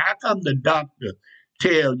pressure, how come the doctor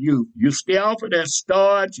tell you, you stay off of that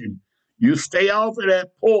starch and you stay off of that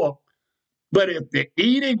pork, but if the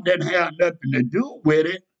eating didn't have nothing to do with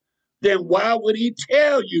it, then why would he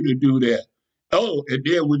tell you to do that? Oh, and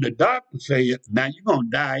then when the doctor say it, now you're gonna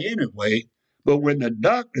die anyway. But when the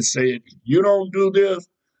doctor said you don't do this,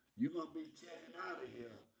 you're gonna be checking out of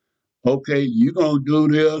here. Okay, you're gonna do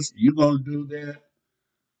this, you're gonna do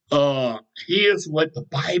that. Here's what the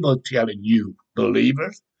Bible telling you,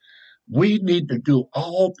 believers. We need to do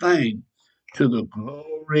all things to the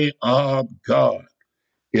glory of God.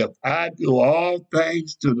 If I do all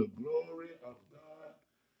things to the glory of God,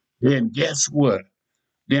 then guess what?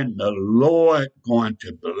 Then the Lord going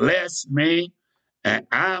to bless me, and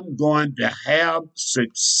I'm going to have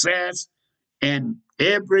success in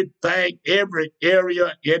everything, every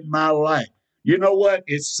area in my life. You know what?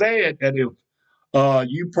 It's said that if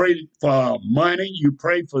you pray for money, you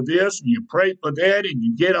pray for this, and you pray for that, and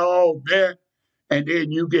you get all that, and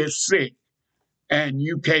then you get sick and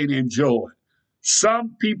you can't enjoy it.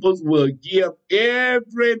 Some people will give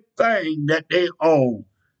everything that they own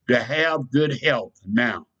to have good health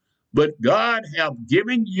now. But God have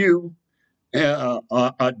given you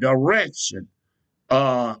a direction.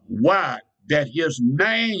 Why? That his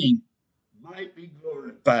name might be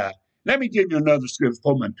glorified. Let me give you another scripture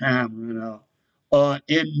for my time right now.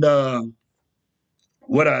 In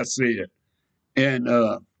what I said, in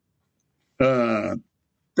uh,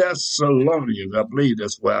 Thessalonians, I believe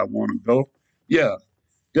that's where I want to go. Yeah,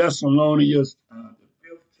 Thessalonians, the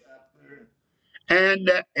 5th chapter and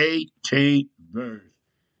the 18th verse.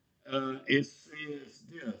 It says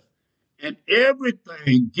this, in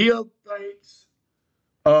everything give thanks.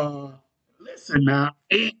 Listen now,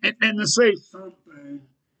 and to say something,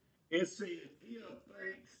 it says give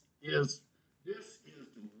thanks is this is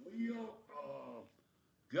the will of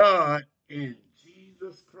God in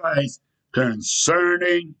Jesus Christ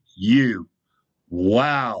concerning you.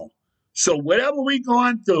 Wow. So whatever we're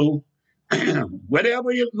going through,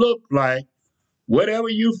 whatever it look like, whatever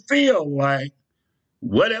you feel like,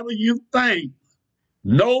 whatever you think,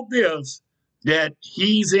 know this, that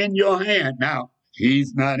he's in your hand. Now,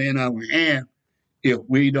 he's not in our hand if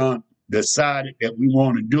we don't decide that we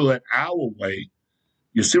want to do it our way.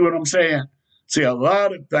 You see what I'm saying? See, a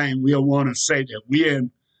lot of things we'll want to say that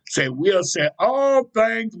we'll say all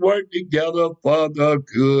things work together for the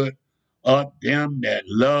good of them that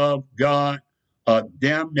love God, of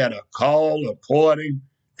them that are called according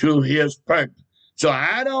to his purpose. So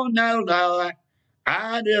I don't know, Lord.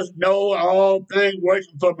 I just know all things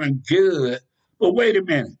working for my good. But wait a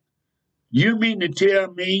minute. You mean to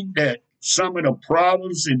tell me that some of the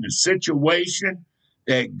problems in the situation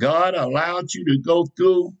that God allowed you to go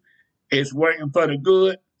through is working for the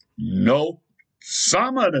good? No.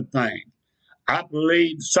 Some of the things, I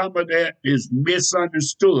believe some of that is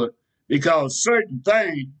misunderstood because certain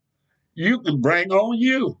things you can bring on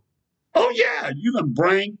you. Oh, yeah, you can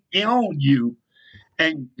bring on you.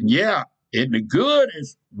 And yeah, and the good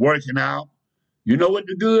is working out. You know what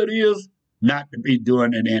the good is? Not to be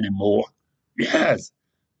doing it anymore. Yes,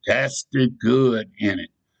 that's the good in it.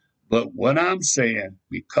 But what I'm saying,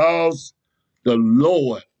 because the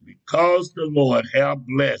Lord have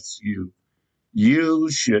blessed you, you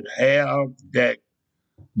should have that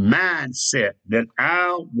mindset that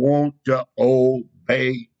I want to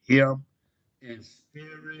obey him in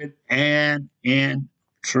spirit and in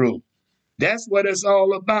truth. That's what it's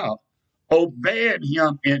all about. Obeying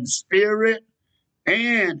him in spirit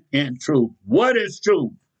and in truth. What is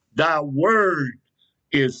truth? Thy word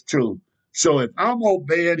is truth. So if I'm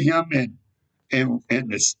obeying him in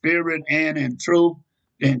the spirit and in truth,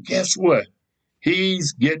 then guess what?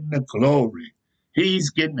 He's getting the glory. He's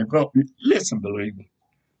getting the glory. Listen, believer,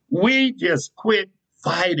 we just quit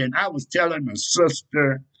fighting. I was telling a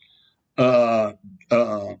sister uh,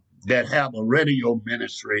 that have a radio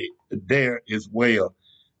ministry there as well,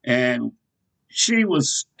 and she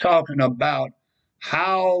was talking about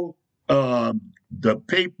how the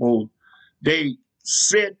people they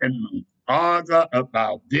sit and argue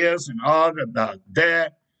about this and argue about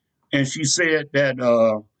that. And she said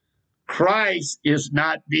that Christ is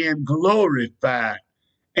not being glorified.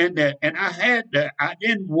 And I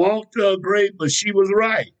didn't want to agree, but she was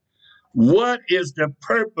right. What is the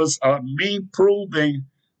purpose of me proving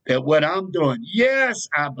that what I'm doing? Yes,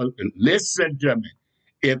 I believe. Listen to me.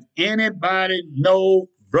 If anybody know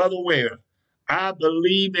Brother Ware, I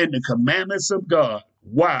believe in the commandments of God.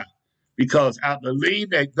 Why? Because I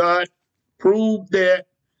believe that God proved that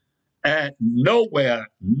at nowhere,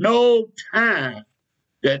 no time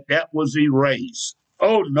that was erased.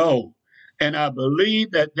 Oh no. And I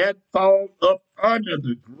believe that falls up under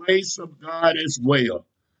the grace of God as well.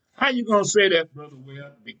 How you gonna say that, Brother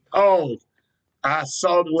Will? Because I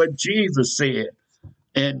saw what Jesus said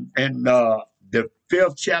in the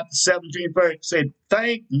 5th chapter, 17th verse. Said,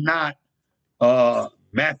 think not,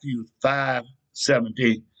 Matthew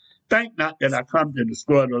 5:17. Think not that I come to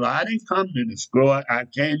destroy the law. I didn't come to destroy it. I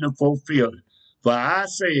came to fulfill it. For I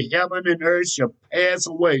say, heaven and earth shall pass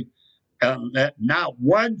away, that not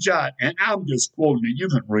one jot, and I'm just quoting it, you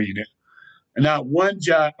can read it, not one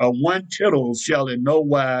jot or one tittle shall in no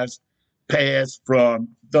wise pass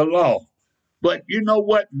from the law. But you know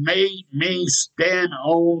what made me stand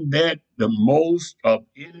on that the most of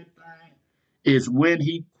anything is when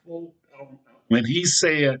he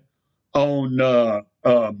said on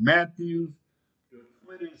Matthew, the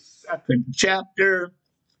 22nd chapter,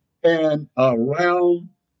 and around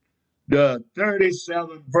the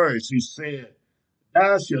 37th verse, he said,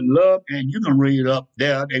 thou shalt love, and you can read up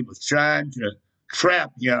there, they was trying to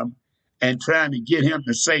trap him and trying to get him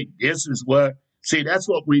to say, this is what, see, that's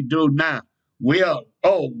what we do now. We'll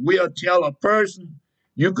tell a person,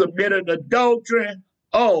 you committed adultery,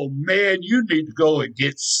 oh man, you need to go and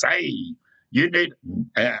get saved. You need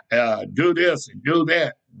to do this and do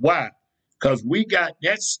that. Why? Because we got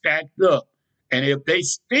that stacked up. And if they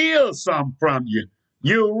steal something from you,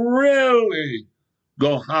 you really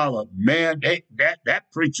go holler, man, that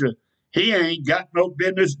preacher, he ain't got no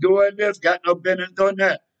business doing this, got no business doing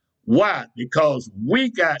that. Why? Because we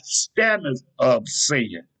got standards of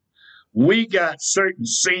sin. We got certain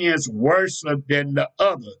sins worse than the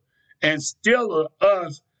other. And still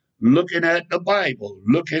us looking at the Bible,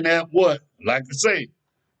 looking at what? Like I say,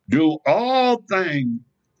 do all things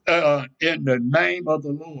in the name of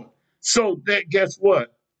the Lord. So that guess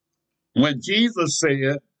what? When Jesus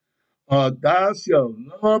said, thou shalt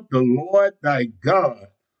love the Lord thy God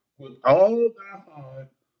with all thy heart,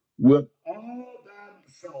 with all thy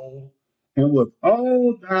soul, and with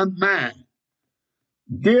all thy mind.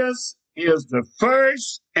 This is the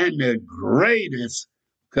first and the greatest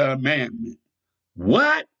commandment.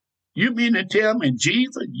 What? You mean to tell me,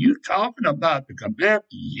 Jesus, you talking about the commandment?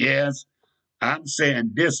 Yes, I'm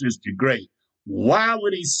saying this is the great. Why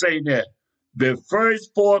would he say that? The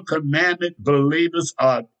first 4 commandment believers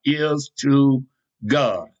is to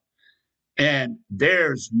God. And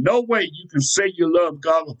there's no way you can say you love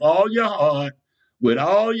God with all your heart, with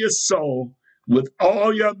all your soul, with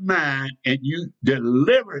all your mind, and you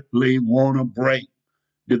deliberately want to break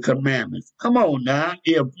the commandments. Come on now.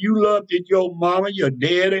 If you loved your mama, your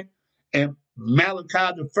daddy, and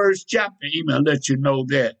Malachi, the 1st chapter, even let you know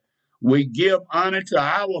that we give honor to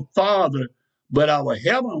our Father, but our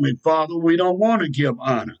Heavenly Father, we don't want to give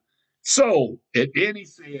honor. So, and then he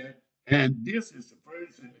said, and this is the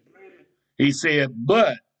first and the greatest, he said,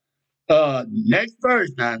 but next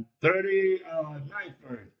verse now, 39th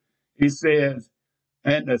verse, he says,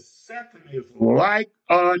 and the second is like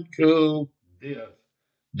unto this.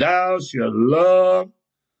 Thou shalt love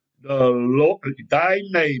the Lord, thy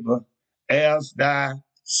neighbor as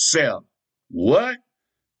thyself. What?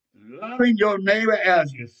 Loving your neighbor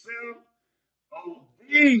as yourself? Oh,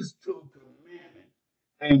 these 2 commandments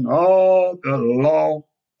and all the law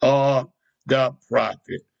of the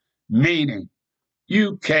prophet. Meaning,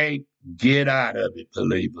 you can't get out of it,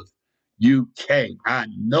 believers. You can't. I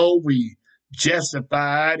know we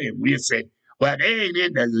justify it and we say, well, they ain't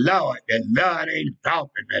in the Lord. The Lord ain't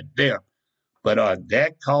talking to them. But are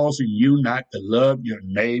that causing you not to love your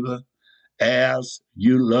neighbor as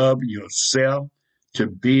you love yourself, to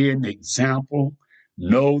be an example?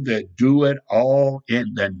 Know that do it all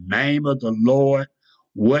in the name of the Lord.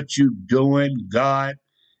 What you doing, God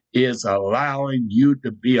is allowing you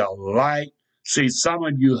to be a light. See, some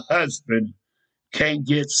of you husbands can't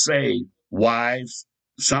get saved. Wives,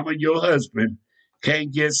 some of your husbands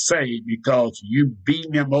can't get saved because you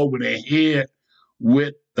beating them over the head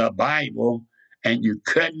with the Bible and you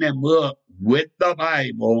cutting them up with the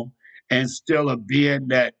Bible and still of being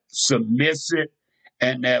that submissive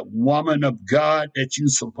and that woman of God that you're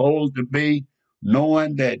supposed to be.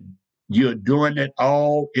 knowing that you're doing it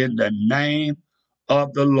all in the name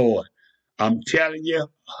of the Lord. I'm telling you,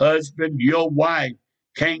 husband, your wife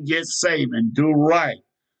can't get saved and do right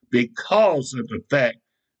because of the fact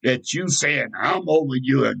that you saying, I'm over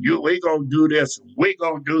you and we gonna do this and we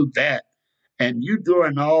gonna do that. And you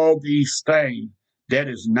doing all these things that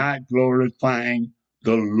is not glorifying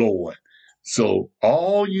the Lord. So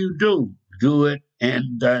all you do it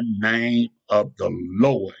in the name of the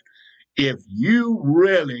Lord. If you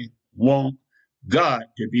really want God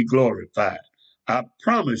to be glorified, I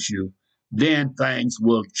promise you, then things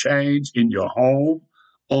will change in your home,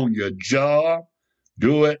 on your job.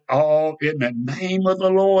 Do it all in the name of the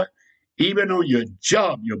Lord. Even on your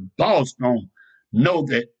job, your boss don't know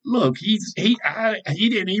that. Look, he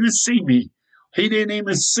didn't even see me. She didn't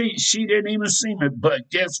even see me. But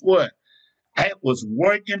guess what? I was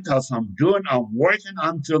working because I'm working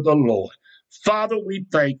unto the Lord. Father, we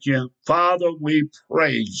thank you. Father, we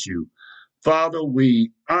praise you. Father,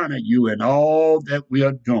 we honor you in all that we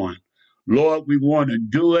are doing. Lord, we want to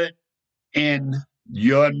do it in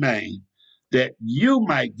your name, that you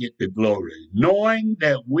might get the glory, knowing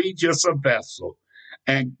that we just a vessel.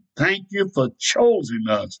 And thank you for choosing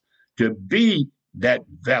us to be that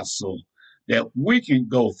vessel, that we can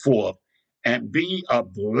go forth and be a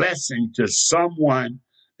blessing to someone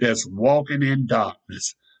that's walking in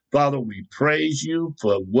darkness. Father, we praise you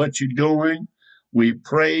for what you're doing. We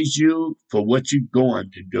praise you for what you're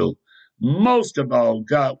going to do. Most of all,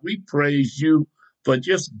 God, we praise you for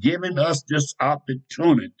just giving us this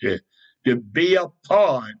opportunity to be a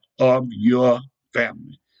part of your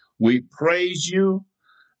family. We praise you.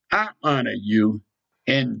 I honor you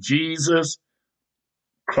in Jesus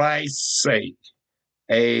Christ's sake.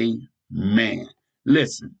 Amen.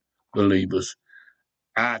 Listen, believers,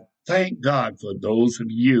 I thank God for those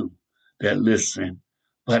of you that listen,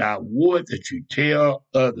 but I would that you tell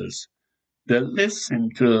others that listen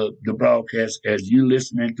to the broadcast as you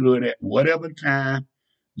listening to it at whatever time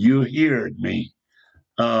you heard me.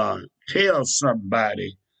 Tell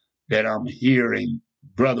somebody that I'm hearing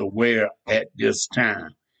Brother Ware at this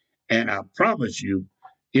time. And I promise you,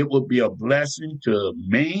 it will be a blessing to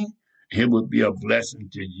me. It will be a blessing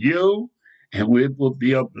to you. And it will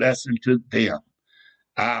be a blessing to them.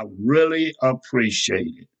 I really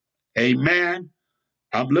appreciate it. Amen.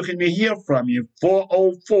 I'm looking to hear from you.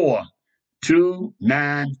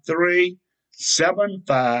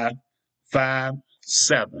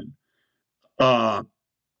 404-293-7557.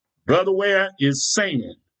 Brother Ware is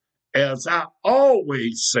saying, as I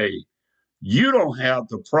always say, you don't have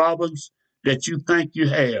the problems that you think you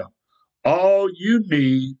have. All you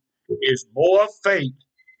need is more faith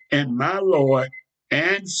in my Lord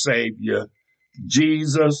and Savior,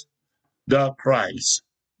 Jesus the Christ.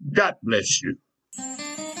 God bless you.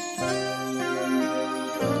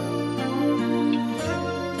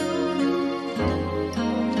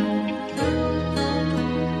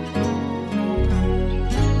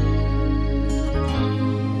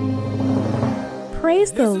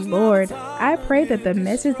 Praise the Lord. I pray that the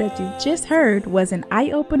message that you just heard was an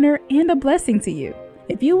eye-opener and a blessing to you.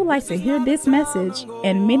 If you would like to hear this message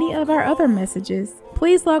and many of our other messages,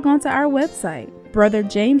 please log on to our website,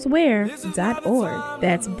 brotherjamesware.org.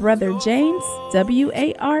 That's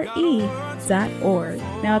brotherjamesware.org.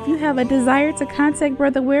 Now, if you have a desire to contact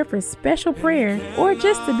Brother Ware for special prayer or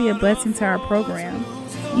just to be a blessing to our program,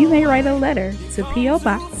 you may write a letter to P.O.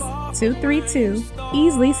 Box 232,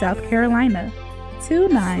 Easley, South Carolina,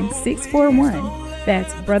 29641.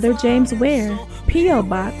 That's Brother James Ware, P.O.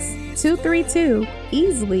 Box 232,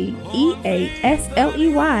 Easley,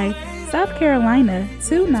 EASLEY, South Carolina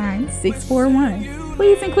 29641.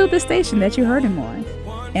 Please include the station that you heard him on.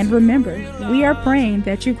 And remember, we are praying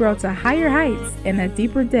that you grow to higher heights and a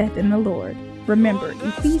deeper depth in the Lord. Remember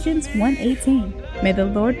Ephesians 1:18. May the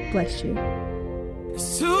Lord bless you.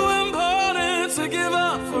 It's too important to give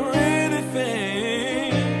up for it.